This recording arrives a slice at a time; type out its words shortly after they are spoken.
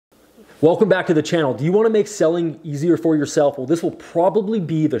Welcome back to the channel. Do you want to make selling easier for yourself? Well, this will probably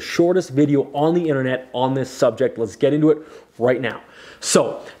be the shortest video on the internet on this subject. Let's get into it right now.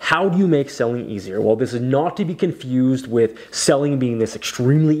 So, how do you make selling easier? Well, this is not to be confused with selling being this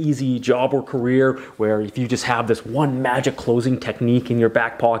extremely easy job or career where if you just have this one magic closing technique in your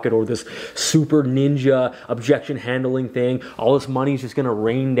back pocket or this super ninja objection handling thing, all this money is just going to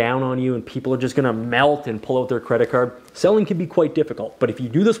rain down on you and people are just going to melt and pull out their credit card. Selling can be quite difficult, but if you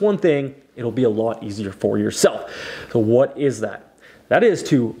do this one thing, it'll be a lot easier for yourself. So what is that? That is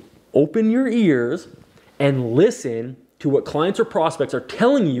to open your ears and listen to what clients or prospects are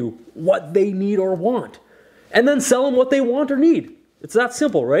telling you what they need or want, and then sell them what they want or need. It's that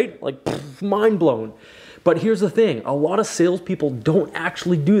simple, right? Like, mind blown. But here's the thing, a lot of salespeople don't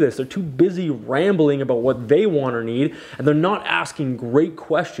actually do this. They're too busy rambling about what they want or need, and they're not asking great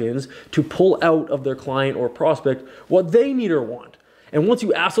questions to pull out of their client or prospect what they need or want. And once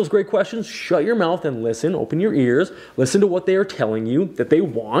you ask those great questions, shut your mouth and listen, open your ears, listen to what they are telling you that they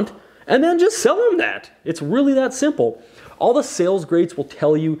want, and then just sell them that. It's really that simple. All the sales greats will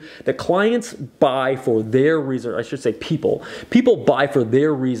tell you that clients buy for their reason, I should say people. People buy for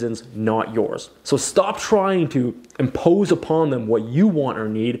their reasons, not yours. So stop trying to impose upon them what you want or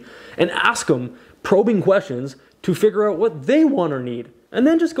need and ask them probing questions to figure out what they want or need. And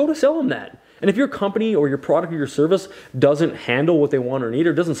then just go to sell them that. And if your company or your product or your service doesn't handle what they want or need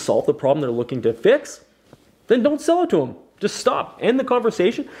or doesn't solve the problem they're looking to fix, then don't sell it to them. Just stop, end the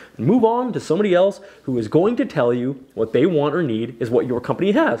conversation, and move on to somebody else who is going to tell you what they want or need is what your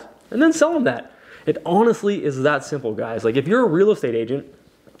company has, and then sell them that. It honestly is that simple, guys. Like if you're a real estate agent,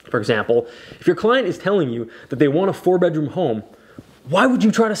 for example, if your client is telling you that they want a 4-bedroom home, why would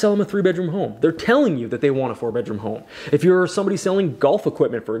you try to sell them a 3-bedroom home? They're telling you that they want a 4-bedroom home. If you're somebody selling golf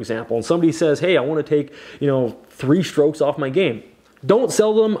equipment, for example, and somebody says, hey, I want to take, 3 strokes off my game, don't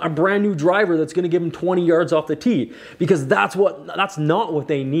sell them a brand new driver that's going to give them 20 yards off the tee, because that's not what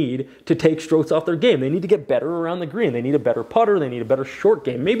they need to take strokes off their game. They need to get better around the green. They need a better putter. They need a better short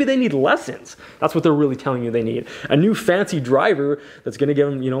game. Maybe they need lessons. That's what they're really telling you they need. A new fancy driver that's going to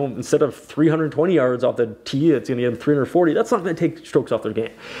give them, instead of 320 yards off the tee, it's going to give them 340. That's not going to take strokes off their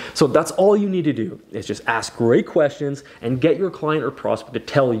game. So that's all you need to do is just ask great questions and get your client or prospect to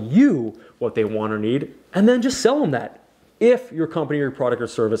tell you what they want or need, and then just sell them that, if your company or your product or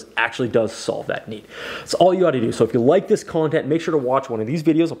service actually does solve that need. That's all you got to do. So if you like this content, make sure to watch one of these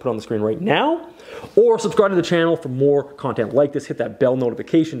videos I'll put on the screen right now, or subscribe to the channel for more content like this. Hit that bell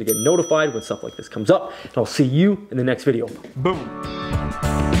notification to get notified when stuff like this comes up, and I'll see you in the next video.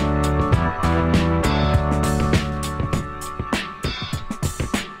 Boom.